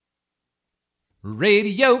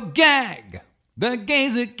Radio Gag, the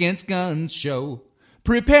Gays Against Guns show.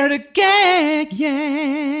 Prepare to gag,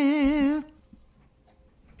 yeah.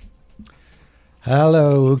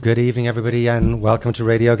 Hello, good evening, everybody, and welcome to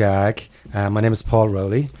Radio Gag. My name is Paul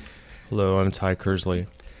Rowley. Hello, I'm Ty Kersley.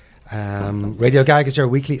 Radio Gag is your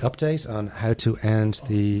weekly update on how to end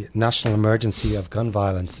the national emergency of gun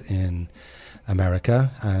violence in America.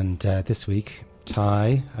 And this week,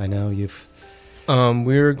 Ty, I know you've...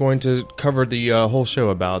 We're going to cover the whole show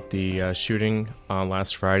about the shooting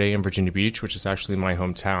last Friday in Virginia Beach, which is actually my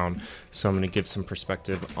hometown. So I'm going to give some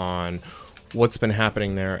perspective on what's been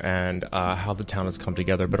happening there and how the town has come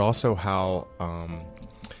together, but also how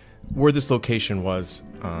where this location was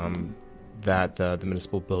that the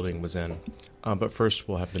municipal building was in. But first,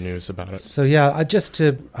 we'll have the news about it. So, yeah,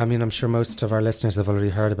 I'm sure most of our listeners have already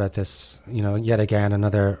heard about this. You know, yet again,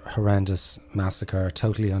 another horrendous massacre,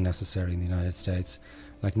 totally unnecessary in the United States.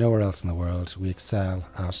 Like nowhere else in the world, we excel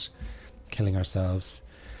at killing ourselves.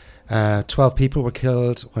 12 people were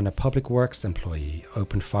killed when a public works employee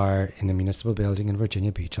opened fire in a municipal building in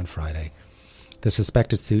Virginia Beach on Friday. The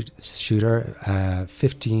suspected shooter,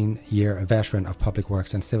 15-year veteran of public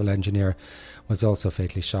works and civil engineer, was also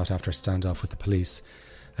fatally shot after a standoff with the police.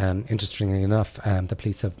 Interestingly enough, the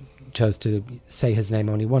police have chose to say his name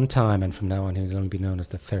only one time, and from now on he will only be known as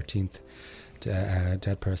the 13th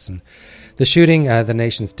dead person. The shooting, the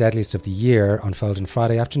nation's deadliest of the year, unfolded on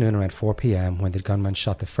Friday afternoon around 4 p.m. when the gunman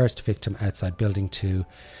shot the first victim outside Building 2,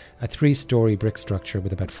 a 3-story brick structure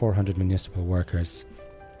with about 400 municipal workers.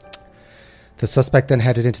 The suspect then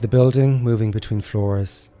headed into the building, moving between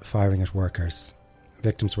floors, firing at workers.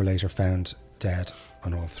 Victims were later found dead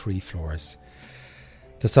on all 3 floors.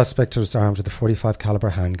 The suspect was armed with a .45 caliber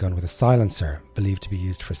handgun with a silencer, believed to be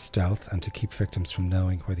used for stealth and to keep victims from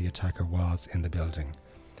knowing where the attacker was in the building.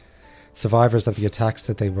 Survivors of the attack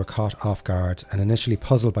said they were caught off guard and initially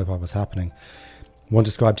puzzled by what was happening. One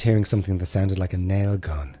described hearing something that sounded like a nail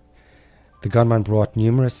gun. The gunman brought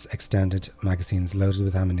numerous extended magazines loaded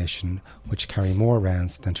with ammunition, which carry more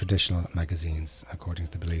rounds than traditional magazines, according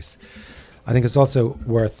to the police. I think it's also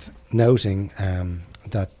worth noting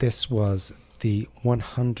that this was the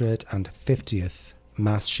 150th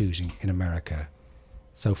mass shooting in America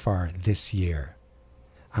so far this year.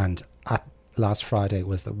 And last Friday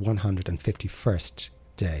was the 151st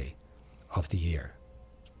day of the year.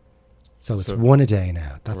 So it's one a day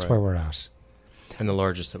now. That's right. Where we're at. And the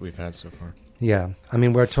largest that we've had so far. Yeah, I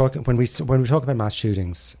mean, we're talking when we talk about mass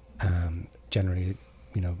shootings, generally,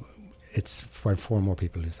 you know, it's where 4 more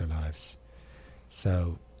people lose their lives.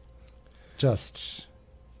 So, just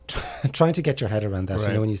trying to get your head around that. Right.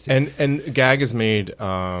 You know, when you see and GAG has made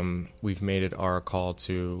we've made it our call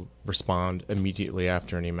to respond immediately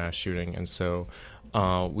after any mass shooting, and so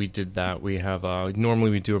we did that. We have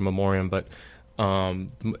normally we do a memoriam, but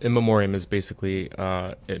in memoriam is basically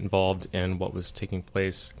involved in what was taking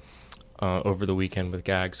place over the weekend with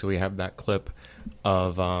GAG. So we have that clip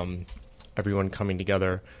of everyone coming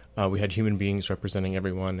together. We had human beings representing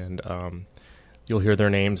everyone, and you'll hear their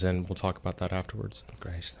names, and we'll talk about that afterwards.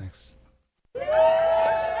 Great, thanks. This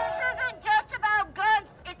isn't just about guns.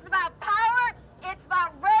 It's about power. It's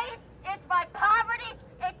about race. It's about poverty.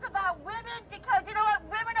 It's about women, because you know what?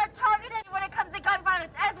 Women are targeted when it comes to gun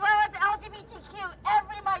violence, as well as LGBTQ,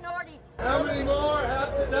 every minority. How many more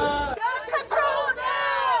have to die? Gun control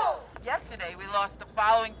now! Yesterday, we lost the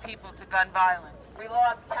following people to gun violence. We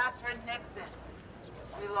lost Catherine Nixon.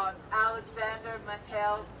 We lost Alexander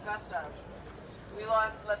Mattel Gussov. We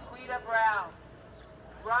lost Laquita Brown,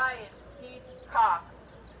 Ryan Keith Cox,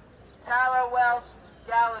 Tara Welsh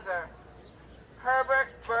Gallagher, Herbert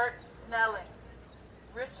Burt Snelling,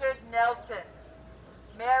 Richard Nelson,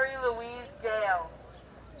 Mary Louise Gale,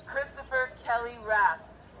 Christopher Kelly Rapp,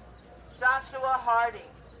 Joshua Hardy,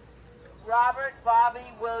 Robert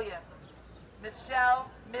Bobby Williams,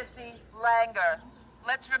 Michelle Missy Langer.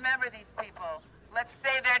 Let's remember these people. Let's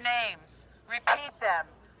say their names. Repeat them.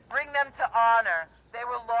 Bring them to honor. They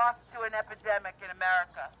were lost to an epidemic in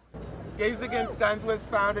America. Gays Against Guns was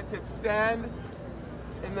founded to stand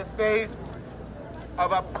in the face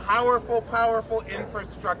of a powerful, powerful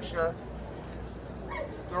infrastructure.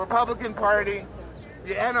 The Republican Party,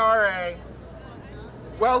 the NRA,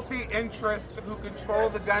 wealthy interests who control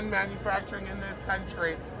the gun manufacturing in this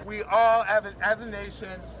country. We all, as a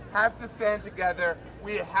nation, have to stand together.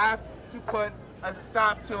 We have to put a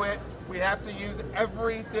stop to it. We have to use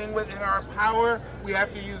everything within our power. We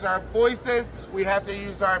have to use our voices. We have to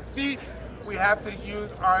use our feet. We have to use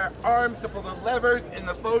our arms to pull the levers in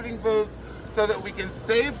the voting booths so that we can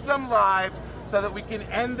save some lives, so that we can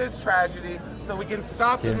end this tragedy, so we can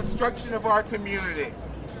stop the destruction of our communities.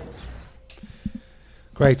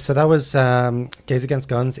 Great. So that was Gays Against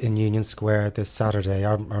Guns in Union Square this Saturday.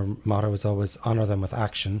 Our motto is always honour them with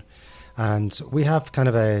action. And we have kind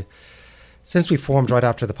of since we formed right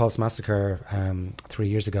after the Pulse Massacre 3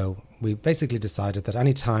 years ago, we basically decided that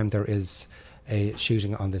any time there is a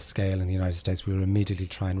shooting on this scale in the United States, we will immediately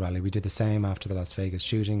try and rally. We did the same after the Las Vegas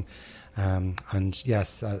shooting. And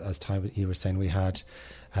yes, as Ty, you were saying, we had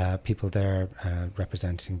people there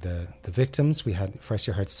representing the victims. We had, first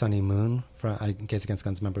you heard Sunny Moon, Gays Against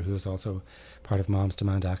Guns member, who was also part of Moms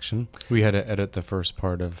Demand Action. We had to edit the first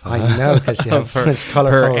part of... I know, because she had so much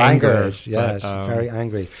colourful language. Yeah, but, she's very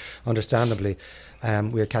angry, understandably.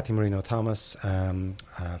 We had Kathy Marino Thomas from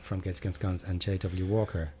Gays Against Guns and J.W.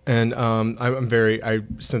 Walker. And I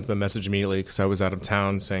sent them a message immediately because I was out of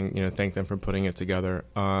town saying, thank them for putting it together.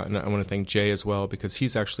 And I want to thank Jay as well, because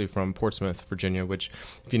he's actually from Portsmouth, Virginia, which,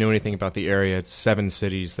 if you know anything about the area, it's 7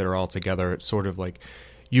 cities that are all together. It's sort of like,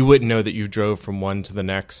 you wouldn't know that you drove from one to the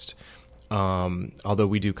next, although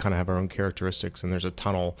we do kind of have our own characteristics, and there's a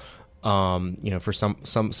tunnel. For some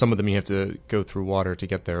of them you have to go through water to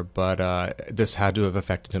get there, but this had to have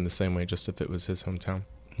affected him the same way, just if it was his hometown.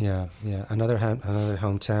 Yeah, another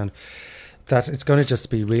hometown that it's going to just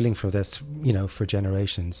be reeling for this, for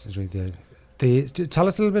generations. It's really tell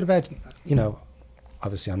us a little bit about,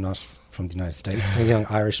 obviously I'm not from the United States, a young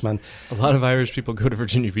Irishman. A lot of Irish people go to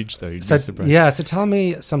Virginia Beach, though. You'd be surprised. Yeah, so tell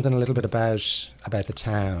me something a little bit about the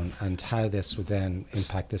town and how this would then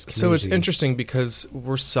impact this community. So it's interesting because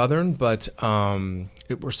we're southern, but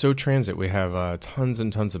we're so transit. We have tons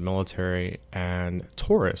and tons of military and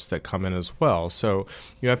tourists that come in as well. So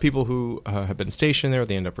you have people who have been stationed there.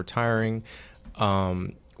 They end up retiring.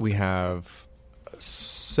 We have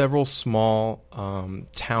several small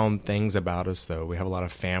town things about us, though. We have a lot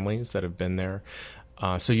of families that have been there,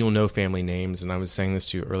 so you'll know family names. And I was saying this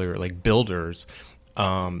to you earlier, like builders.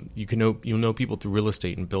 You'll know people through real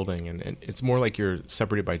estate and building, and it's more like you're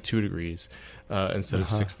separated by 2 degrees instead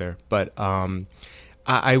of 6 there. But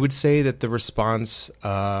I would say that the response.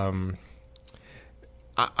 I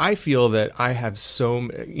feel that I have there's so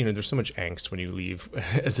much angst when you leave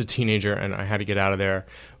as a teenager, and I had to get out of there.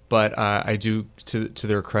 But I do, to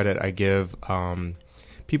their credit, I give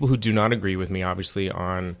people who do not agree with me, obviously,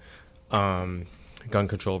 on gun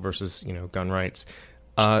control versus, gun rights,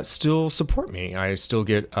 still support me. I still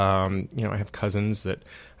get, I have cousins that,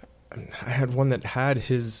 I had one that had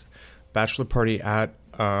his bachelor party at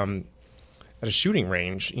a shooting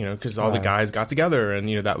range, because all the guys got together,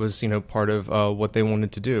 and, that was, part of what they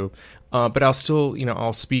wanted to do. But I'll still,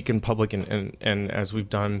 I'll speak in public and as we've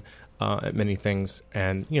done at many things,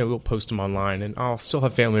 and we'll post them online, and I'll still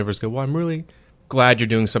have family members go, well, I'm really glad you're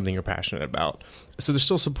doing something you're passionate about. So they're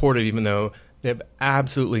still supportive, even though they have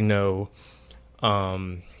absolutely no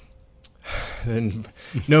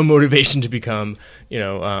motivation to become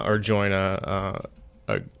or join a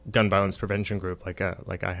gun violence prevention group like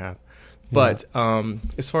I have. But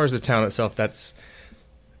as far as the town itself, that's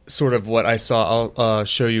sort of what I saw. I'll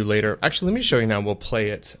show you later. Actually, let me show you now. We'll play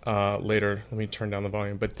it later. Let me turn down the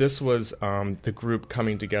volume. But this was the group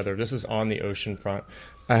coming together. This is on the ocean front.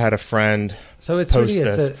 I had a friend. So it's post really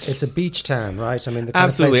this. It's a beach town, right? I mean, the kind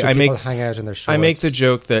absolutely. of place where people hang out in their shorts. I make the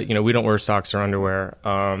joke that we don't wear socks or underwear,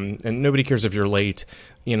 and nobody cares if you're late.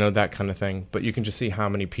 That kind of thing. But you can just see how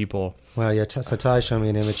many people. Well, yeah. So Ty showed me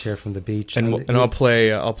an image here from the beach, and I'll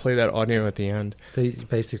play that audio at the end. They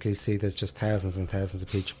basically see there's just thousands and thousands of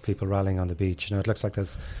people rallying on the beach. It looks like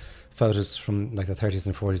there's photos from like the 30s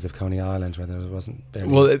and 40s of Coney Island where there wasn't barely.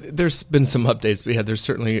 Well, there's been some updates, but there's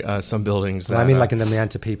certainly some buildings that... Well, I mean, like in the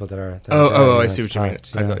amount of people that are... I see what you mean.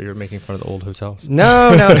 I thought you were making fun of the old hotels.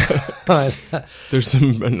 No. There's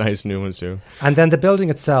some nice new ones, too. And then the building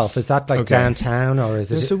itself, is that like downtown, or is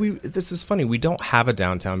it... So this is funny. We don't have a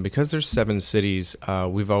downtown because there's 7 cities.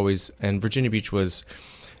 We've always... And Virginia Beach was...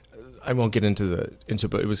 I won't get into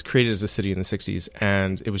but it was created as a city in the 60s,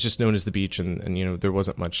 and it was just known as the beach, and there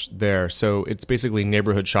wasn't much there. So it's basically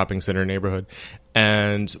neighborhood shopping center neighborhood,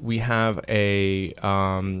 and we have a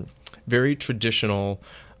very traditional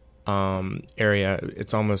area.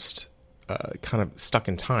 It's almost kind of stuck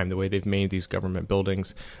in time the way they've made these government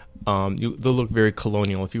buildings. They'll look very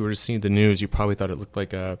colonial. If you were to see the news, you probably thought it looked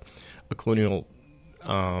like a colonial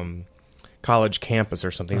college campus or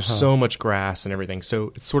something. There's so much grass and everything.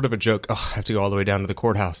 So it's sort of a joke. I have to go all the way down to the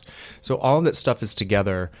courthouse. So all of that stuff is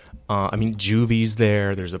together. Juvy's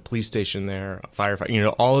there. There's a police station there, a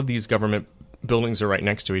firefighter. All of these government buildings are right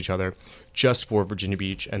next to each other just for Virginia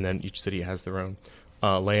Beach. And then each city has their own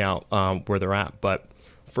layout where they're at. But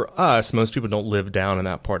for us, most people don't live down in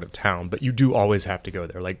that part of town. But you do always have to go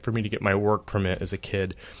there. Like for me to get my work permit as a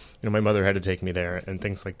kid, my mother had to take me there and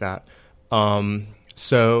things like that.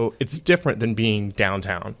 So it's different than being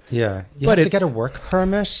downtown. Yeah. You But have to it's- get a work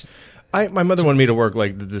permit. My mother wanted me to work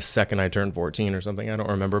like the second I turned 14 or something. I don't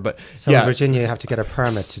remember, but So in yeah, Virginia, you have to get a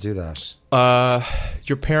permit to do that.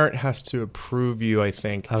 your parent has to approve you. I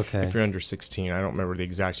think. Okay. If you're under 16, I don't remember the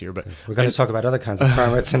exact year, but We're going to talk about other kinds of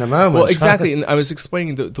permits in a moment. well, exactly. And I was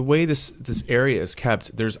explaining the way this area is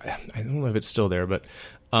kept. I don't know if it's still there, but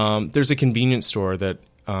there's a convenience store that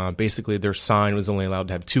basically their sign was only allowed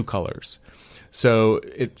to have 2 colors. So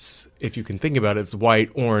it's, if you can think about it, it's white,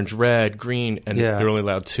 orange, red, green, and Yeah. they're only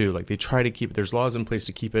allowed 2. Like they try to keep, there's laws in place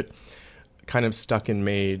to keep it kind of stuck and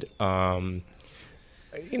made.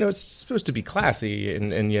 It's supposed to be classy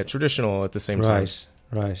and yet traditional at the same time.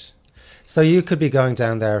 Right. So you could be going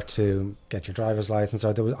down there to get your driver's license,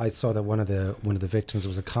 or I saw that one of the victims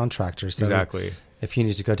was a contractor. So Exactly. if you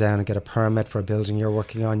need to go down and get a permit for a building you're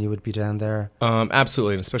working on, you would be down there.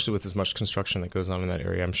 Absolutely, and especially with as much construction that goes on in that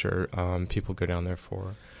area, I'm sure people go down there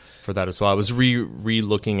for that as well. I was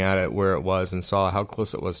re-looking at it where it was and saw how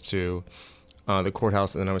close it was to the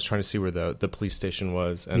courthouse, and then I was trying to see where the police station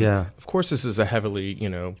was. And Yeah. of course, this is a heavily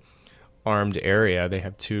armed area. They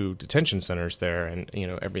have 2 detention centers there, and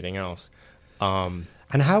everything else.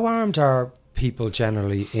 And how armed are people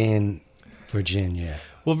generally in Virginia?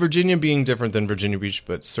 Well, Virginia being different than Virginia Beach,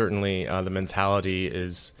 but certainly the mentality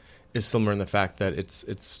is similar in the fact that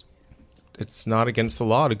it's not against the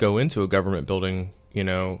law to go into a government building,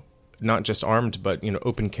 not just armed, but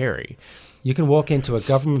open carry. You can walk into a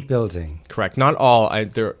government building. Correct. Not all.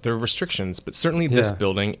 There are restrictions, but certainly this Yeah.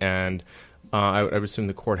 building and I would assume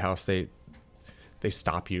the courthouse they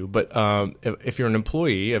stop you. But if you're an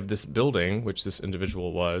employee of this building, which this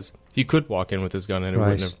individual was, he could walk in with his gun and it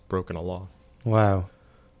Right. wouldn't have broken a law. Wow.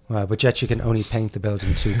 But yet you can only paint the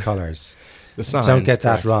building 2 colors. The signs, Don't get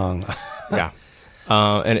that correct. wrong. Yeah,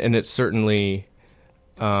 and it's certainly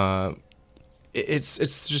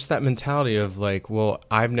it's just that mentality of like, well,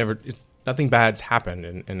 nothing bad's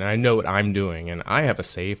happened, and I know what I'm doing, and I have a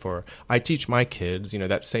safe, or I teach my kids,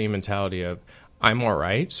 that same mentality of I'm all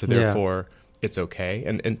right, so therefore it's okay.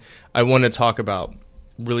 And I want to talk about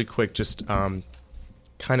really quick, just kind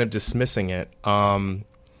of dismissing it.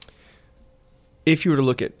 If you were to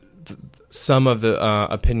look at some of the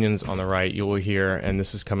opinions on the right, you will hear, and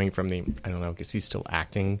this is coming from I don't know, I guess he's still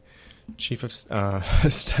acting chief of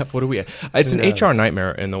staff. What are we at? It's an HR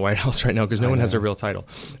nightmare in the White House right now because no one has a real title.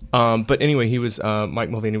 But anyway, he was, Mike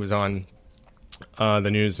Mulvaney was on the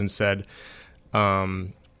news and said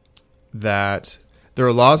that there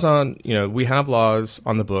are laws we have laws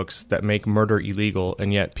on the books that make murder illegal,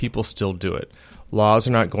 and yet people still do it. Laws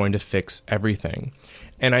are not going to fix everything.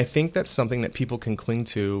 And I think that's something that people can cling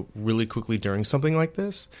to really quickly during something like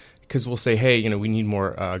this, because we'll say, hey, we need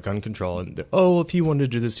more gun control. And, if he wanted to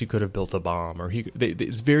do this, he could have built a bomb. Or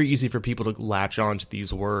it's very easy for people to latch on to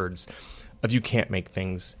these words of you can't make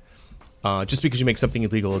things. Just because you make something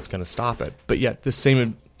illegal, it's going to stop it. But yet the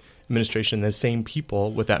same administration, the same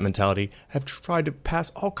people with that mentality have tried to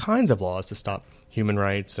pass all kinds of laws to stop human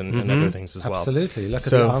rights and other things as well. Absolutely. Look at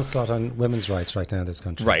the onslaught on women's rights right now in this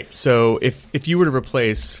country. Right. So if you were to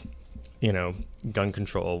replace, gun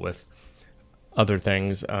control with other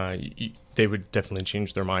things, they would definitely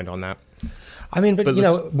change their mind on that. I mean,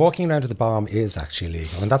 but walking around with a bomb is actually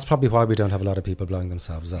legal, and that's probably why we don't have a lot of people blowing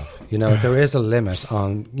themselves up. There is a limit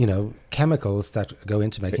on chemicals that go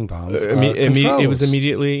into making bombs. It was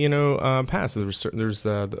immediately passed. There's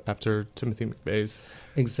after Timothy McVeigh's.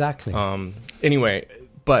 Exactly. Anyway,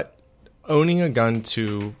 but owning a gun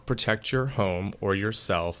to protect your home or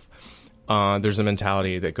yourself, there's a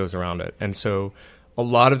mentality that goes around it, and so a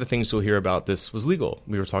lot of the things you'll hear about this was legal.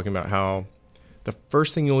 We were talking about how the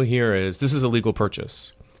first thing you'll hear is, this is a legal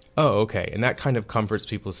purchase. Oh, okay. And that kind of comforts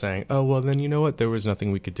people saying, oh, well, then you know what? There was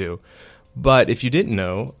nothing we could do. But if you didn't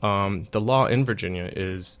know, the law in Virginia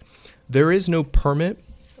is there is no permit,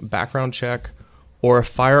 background check, or a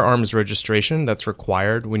firearms registration that's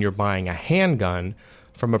required when you're buying a handgun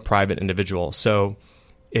from a private individual. So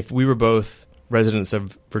if we were both residents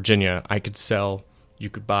of Virginia, I could sell, you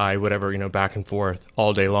could buy whatever, back and forth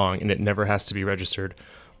all day long, and it never has to be registered.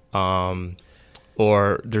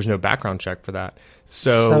 Or there's no background check for that.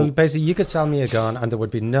 So basically, you could sell me a gun and there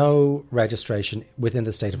would be no registration within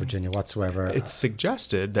the state of Virginia whatsoever. It's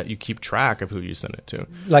suggested that you keep track of who you send it to.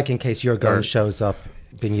 Like in case your gun shows up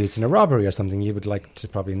being used in a robbery or something, you would like to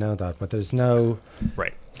probably know that. But there's no...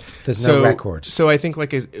 Right. There's no record. So I think,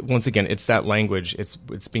 once again, it's that language.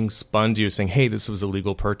 It's being spun to you saying, hey, this was a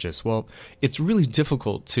legal purchase. Well, it's really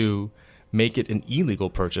difficult to make it an illegal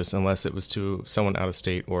purchase unless it was to someone out of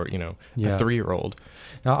state or, a 3-year-old.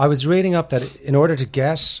 Now, I was reading up that in order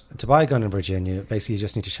to buy a gun in Virginia, basically you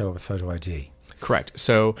just need to show up with photo ID. Correct.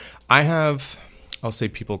 So I have, I'll say,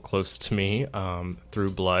 people close to me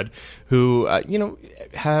through blood who,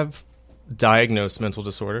 have diagnosed mental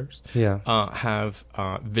disorders, have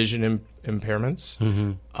vision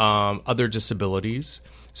impairments, other disabilities.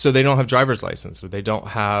 So they don't have driver's license, or they don't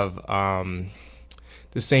have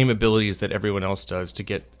the same abilities that everyone else does to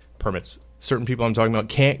get permits. Certain people I'm talking about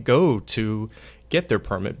can't go to get their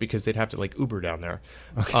permit because they'd have to like Uber down there,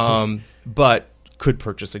 but could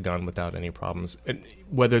purchase a gun without any problems, and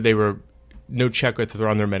whether they were no check if they're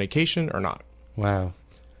on their medication or not. Wow.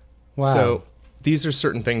 So these are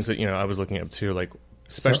certain things that I was looking up too, like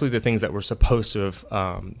especially the things that were supposed to have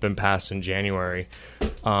been passed in January.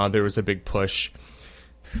 There was a big push.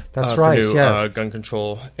 That's for right. new, Yes. gun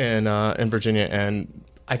control in Virginia, and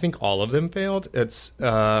I think all of them failed. It's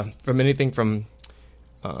from anything from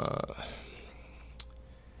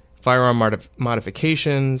firearm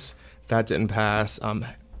modifications that didn't pass.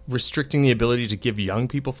 Restricting the ability to give young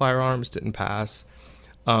people firearms didn't pass.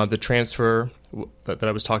 The transfer that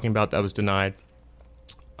I was talking about, that was denied.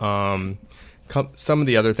 Some of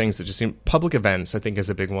the other things that just seem public events, I think, is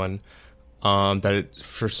a big one.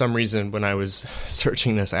 For some reason, when I was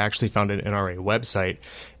searching this, I actually found an NRA website,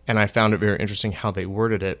 and I found it very interesting how they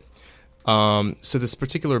worded it. So this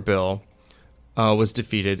particular bill was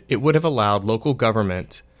defeated. It would have allowed local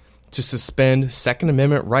government to suspend Second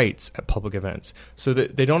Amendment rights at public events. So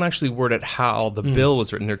that they don't actually word it how the bill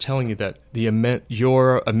was written. They're telling you that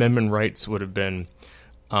your amendment rights would have been,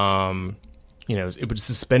 it would have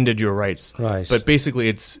suspended your rights. Right. But basically,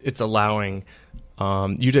 it's allowing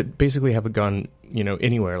you to basically have a gun,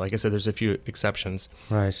 anywhere. Like I said, there's a few exceptions.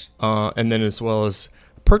 Right. And then as well as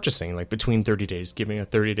purchasing, like between 30 days, giving a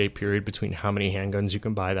 30-day period between how many handguns you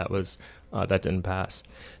can buy. That didn't pass.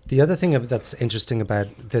 The other thing that's interesting about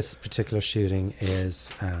this particular shooting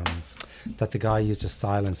is that the guy used a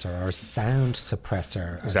silencer or a sound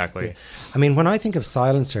suppressor. Exactly. When I think of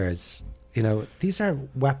silencers, these are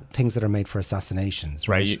things that are made for assassinations,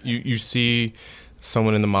 right? You see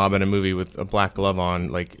someone in the mob in a movie with a black glove on,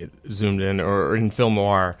 like zoomed in, or in film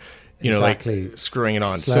noir, exactly. like screwing it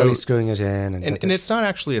on. Slowly screwing it in. And it's not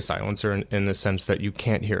actually a silencer in the sense that you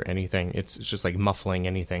can't hear anything. It's just like muffling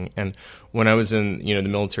anything. And when I was in the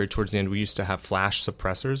military towards the end, we used to have flash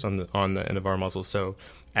suppressors on the end of our muzzle. So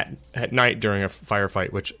at night during a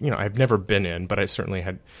firefight, which I've never been in, but I certainly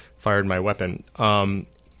had fired my weapon,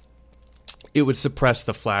 it would suppress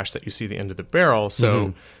the flash that you see at the end of the barrel,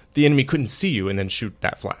 so the enemy couldn't see you and then shoot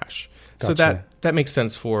that flash. Gotcha. So that makes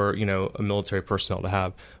sense for a military personnel to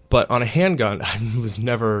have. But on a handgun, I was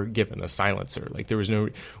never given a silencer. Like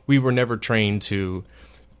we were never trained to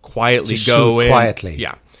quietly go in. Quietly.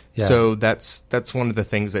 Yeah. So that's one of the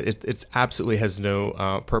things that it's absolutely has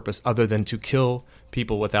no purpose other than to kill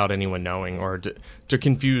people without anyone knowing, or to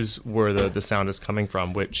confuse where the sound is coming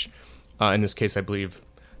from, which in this case, I believe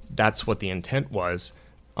that's what the intent was.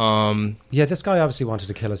 This guy obviously wanted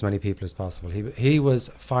to kill as many people as possible. He was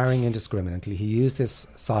firing indiscriminately. He used this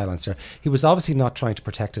silencer. He was obviously not trying to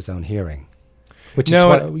protect his own hearing, which is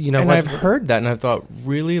what, and I've heard that, and I thought,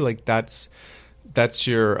 really, like that's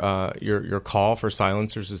your call for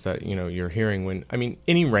silencers, is that your hearing. When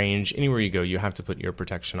any range, anywhere you go, you have to put ear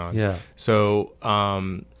protection on. Yeah. So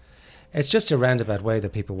it's just a roundabout way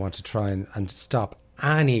that people want to try and stop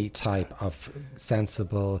any type of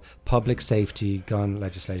sensible public safety gun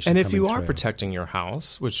legislation. And if you are through. protecting your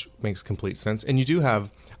house, which makes complete sense, and you do have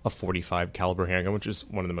a .45 caliber handgun, which is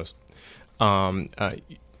one of the most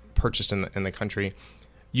purchased in the country,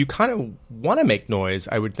 you kind of want to make noise,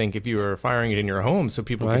 I would think, if you were firing it in your home, so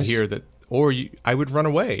people could hear that. Or I would run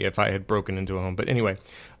away if I had broken into a home. But anyway.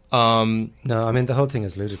 No, the whole thing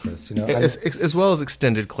is ludicrous. As well as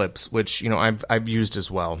extended clips, which I've used as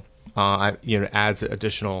well. Adds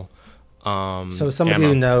additional. So somebody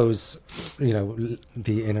who knows,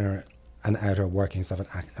 the inner and outer workings of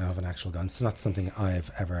an actual gun. It's not something I've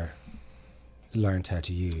ever learned how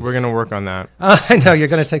to use. We're going to work on that. I know you're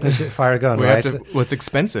going to take me to fire a gun, right? It's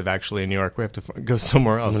expensive actually in New York. We have to go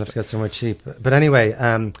somewhere else. I'm going to have to go somewhere cheap. But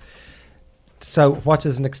anyway, so what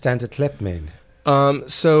does an extended clip mean?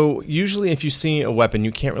 So usually if you see a weapon,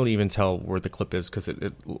 you can't really even tell where the clip is because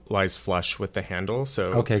it lies flush with the handle.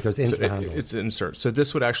 So it goes into the handle. It's an insert. So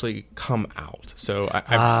this would actually come out. So I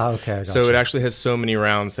got so you. it actually has so many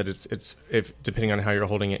rounds that it's depending on how you're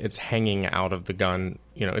holding it, it's hanging out of the gun.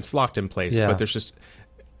 It's locked in place. Yeah. But there's just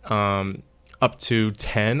up to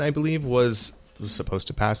 10, I believe, was supposed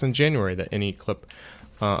to pass in January, that any clip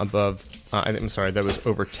above. I'm sorry, that was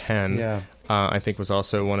over 10. Yeah. I think was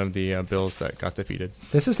also one of the bills that got defeated.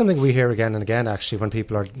 This is something we hear again and again, actually, when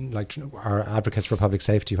people are like are advocates for public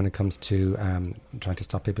safety when it comes to trying to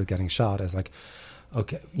stop people getting shot. Is like,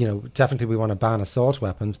 okay, definitely we want to ban assault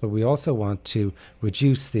weapons, but we also want to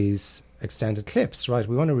reduce these extended clips, right?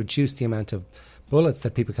 We want to reduce the amount of bullets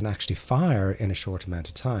that people can actually fire in a short amount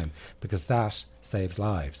of time, because that saves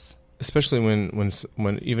lives. Especially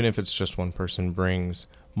when even if it's just one person brings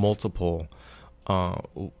multiple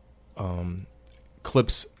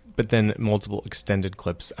clips, but then multiple extended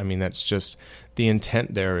clips. I mean, that's just the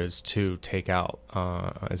intent there is to take out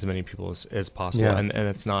as many people as possible. Yeah. And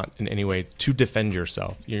it's not in any way to defend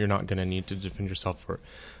yourself. You're not going to need to defend yourself for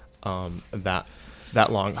that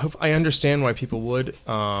long. I understand why people would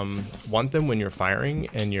want them when you're firing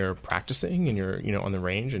and you're practicing and you're on the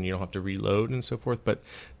range and you don't have to reload and so forth. But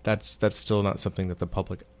that's still not something that the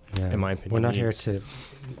public, in my opinion, we're not needs. here to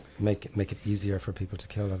make it easier for people to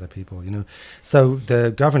kill other people. So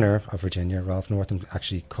the governor of Virginia, Ralph Northam,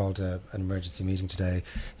 actually called an emergency meeting today,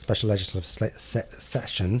 special legislative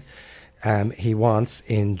session. He wants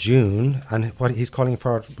in June, and what he's calling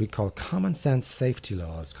for, what we call common sense safety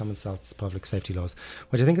laws, common sense public safety laws,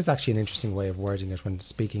 which I think is actually an interesting way of wording it when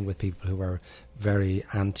speaking with people who are very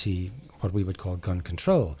anti what we would call gun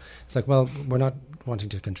control. It's like, well, we're not wanting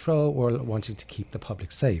to control, we're wanting to keep the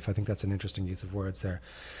public safe. I think that's an interesting use of words there.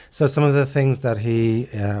 So some of the things that he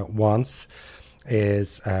wants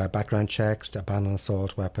is background checks, to ban on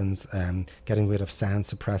assault weapons, getting rid of sound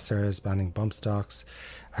suppressors, banning bump stocks,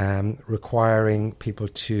 requiring people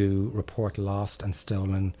to report lost and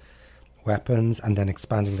stolen weapons, and then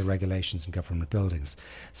expanding the regulations in government buildings.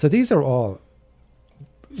 So these are all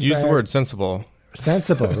use the word sensible,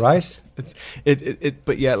 right?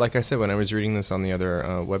 But yeah, like I said, when I was reading this on the other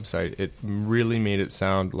website, it really made it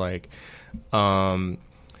sound like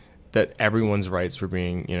that everyone's rights were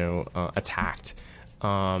being, attacked.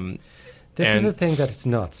 This is the thing that it's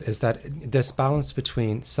nuts, is that this balance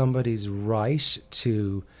between somebody's right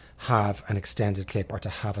to have an extended clip or to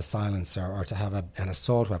have a silencer or to have an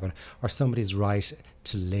assault weapon, or somebody's right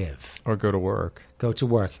to live. Or go to work.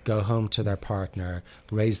 Go home to their partner,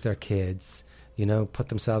 raise their kids, put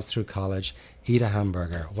themselves through college, eat a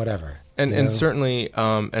hamburger, whatever. And certainly,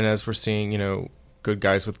 and as we're seeing, good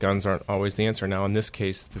guys with guns aren't always the answer. Now, in this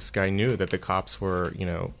case, this guy knew that the cops were,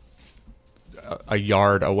 a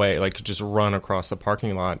yard away, like could just run across the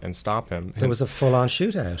parking lot and stop him. There was a full-on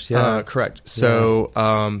shootout. Yeah, correct. So,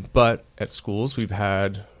 but at schools we've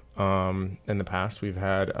had in the past we've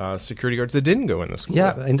had security guards that didn't go in the school.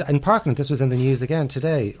 Yeah, and in Parkland, this was in the news again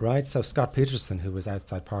today, right? So Scott Peterson, who was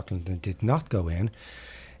outside Parkland and did not go in,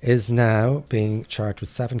 is now being charged with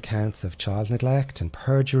 7 counts of child neglect and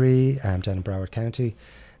perjury down in Broward County.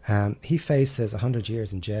 He faces 100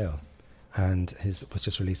 years in jail, and was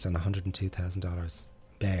just released on $102,000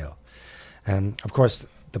 bail. Of course,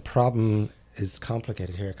 the problem is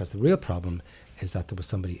complicated here, because the real problem is that there was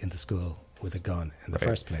somebody in the school with a gun in the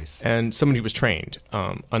first place. And somebody was trained,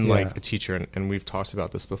 unlike a teacher. And we've talked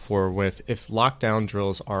about this before if lockdown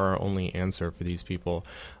drills are our only answer for these people,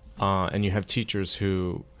 and you have teachers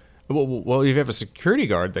who, well, if you have a security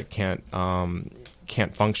guard that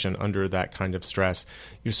can't function under that kind of stress,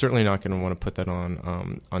 you're certainly not going to want to put that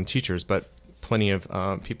on teachers. But plenty of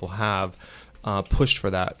people have pushed for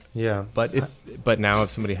that. Yeah. But now if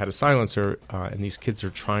somebody had a silencer and these kids are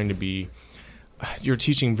trying to be, you're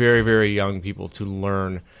teaching very, very young people to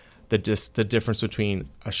learn the difference between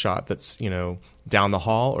a shot that's down the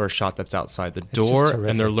hall or a shot that's outside the door,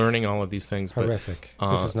 and they're learning all of these things. Horrific.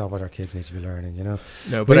 This is not what our kids need to be learning,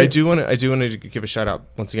 No, but I do want to give a shout out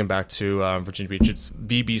once again back to Virginia Beach. It's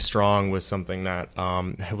VB Strong was something that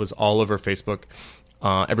was all over Facebook.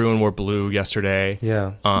 Everyone wore blue yesterday.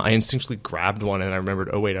 Yeah. I instinctually grabbed one and I remembered,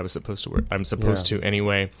 oh wait, I'm supposed to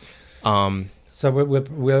anyway. So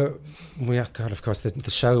God, of course, the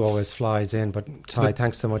show always flies in. But Ty,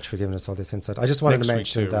 thanks so much for giving us all this insight. I just wanted to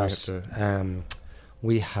mention that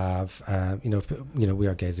we have, we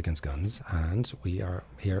are Gays Against Guns, and we are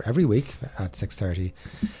here every week at 6:30.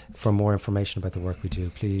 For more information about the work we do,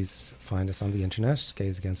 please find us on the internet,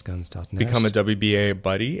 gaysagainstguns.net. Become a WBAI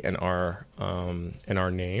buddy in our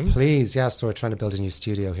name. Please, yes. So we're trying to build a new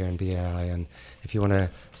studio here in BAI, and if you want to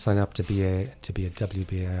sign up to be a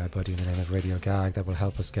WBAI buddy in the name of Radio Gag, that will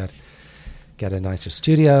help us get a nicer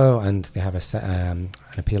studio, and they have an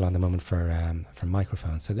appeal on the moment for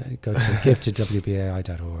microphones. So go to give to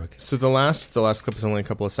WBAI.org. So the last clip is only a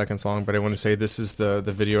couple of seconds long, but I want to say this is the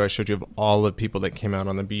video I showed you of all the people that came out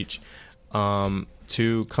on the beach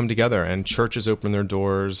to come together, and churches opened their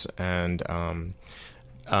doors, and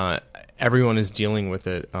everyone is dealing with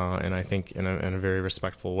it, and I think in a very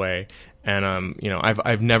respectful way. And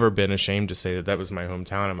I've never been ashamed to say that was my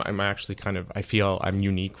hometown. I'm actually I feel I'm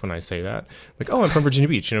unique when I say that. Like, oh, I'm from Virginia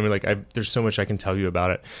Beach. There's so much I can tell you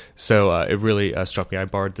about it. So it really struck me. I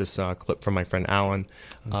borrowed this clip from my friend Alan.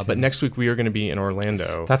 But next week we are going to be in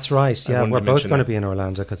Orlando. That's right. Yeah, we're both going to be in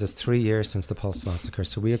Orlando because it's 3 years since the Pulse Massacre.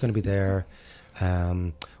 So we are going to be there,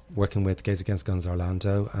 working with Gays Against Guns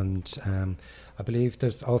Orlando, and I believe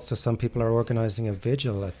there's also some people are organising a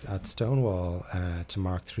vigil at Stonewall to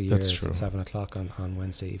mark 3 years at 7 o'clock on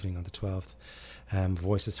Wednesday evening on the 12th.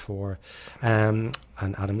 Voices for and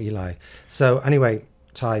Adam Eli. So anyway,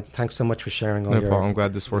 Ty, thanks so much for sharing all your... I'm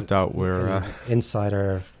glad this worked out. We're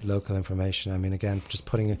insider local information. I mean, again, just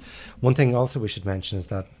putting it... One thing also we should mention is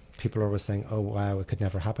that people are always saying, oh, wow, it could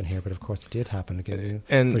never happen here. But of course it did happen again.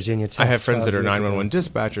 And Virginia Tech, I have friends that are 911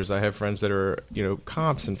 dispatchers. I have friends that are,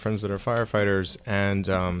 cops, and friends that are firefighters. And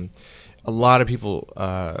a lot of people,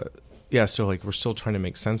 so we're still trying to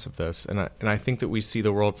make sense of this. And I think that we see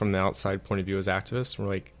the world from the outside point of view as activists. We're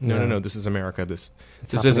like, no, this is America. This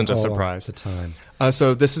isn't a surprise. At the time.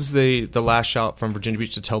 So this is the last shout from Virginia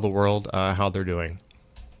Beach to tell the world how they're doing.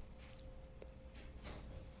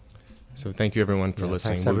 So thank you, everyone, for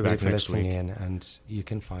listening. Thanks, everybody, for listening in, and you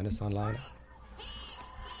can find us online.